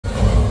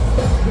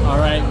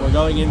Alright, we're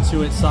going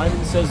into it.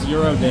 Simon says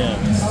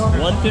Eurodance.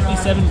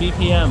 157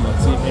 BPM.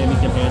 Let's see if Andy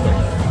can handle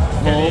it.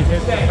 Can he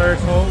hit the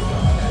first hold?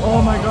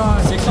 Oh my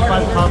god. 65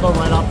 combo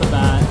right off the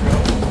bat.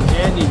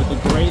 Andy with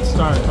a great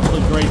start. A couple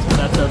of greats,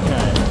 but that's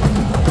okay.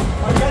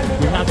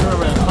 We have to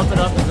remember that pump it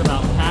up is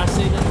about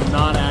passing,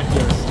 not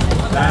accuracy.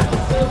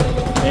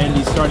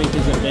 Andy's starting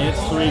his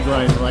advanced 3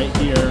 grind right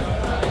here.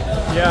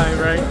 Yeah,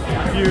 right.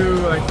 A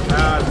few, like,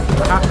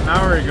 half an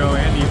hour ago,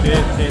 Andy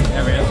did hit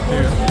advanced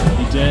 2.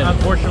 He did.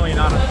 Unfortunately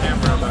not on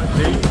camera, but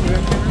did he do it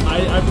on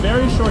camera? I'm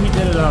very sure he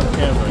did it on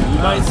camera. You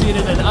might see it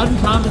in an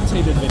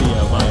uncompensated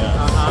video by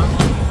us.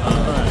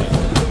 Alright.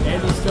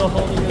 Andy's still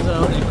holding his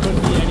own. It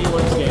couldn't be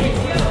anyone's game.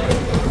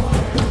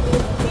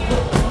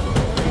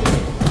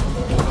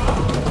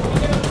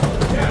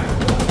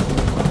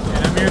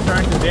 And Amir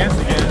trying to dance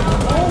again.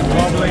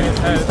 Wobbling his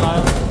head.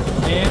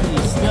 And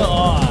he's still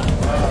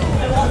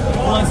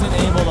wasn't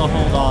able to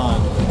hold on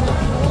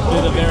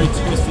to the very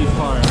twisty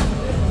part.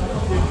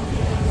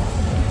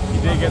 He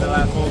did get the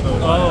last hold though.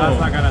 Oh. That's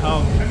not gonna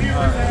help.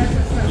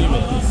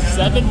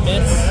 7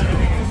 myths.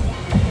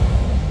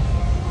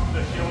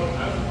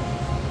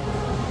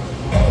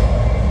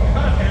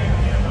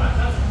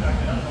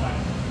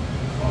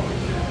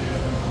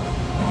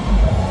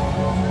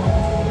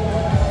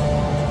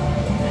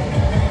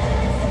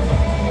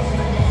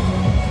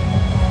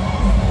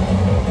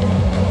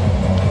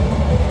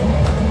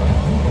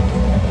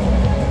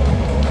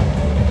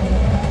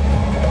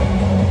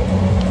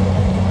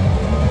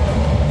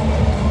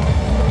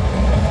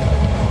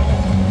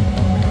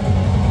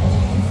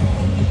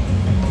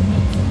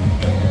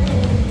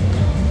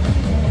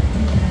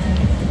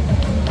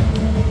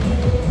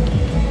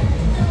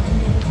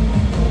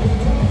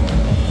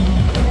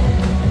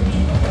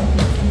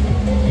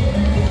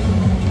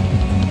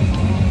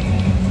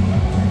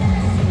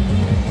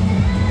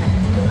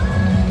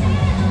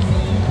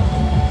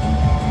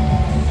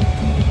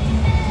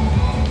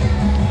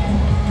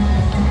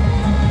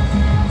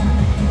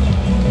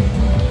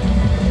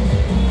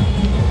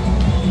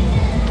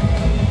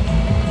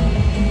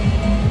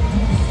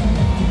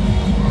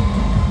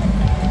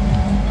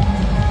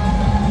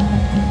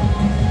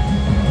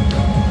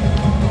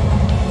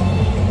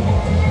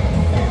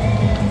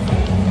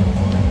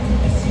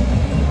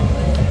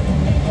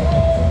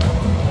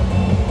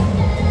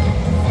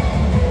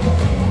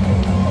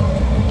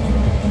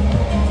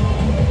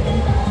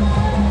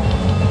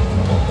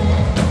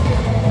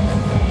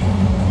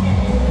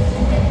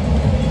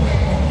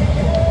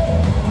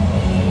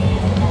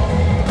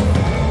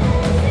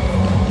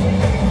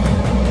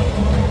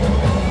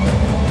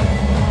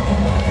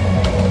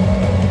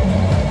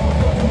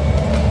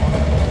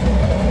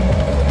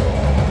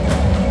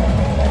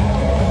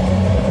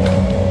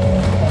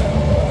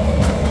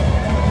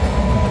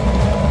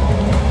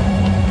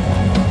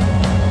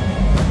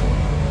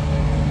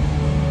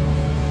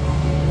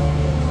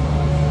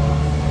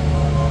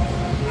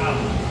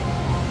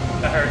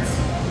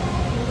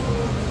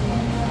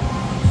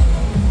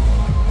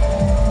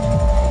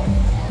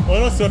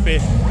 Slippy.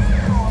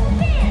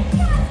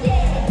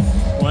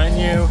 When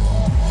you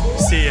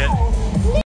see it.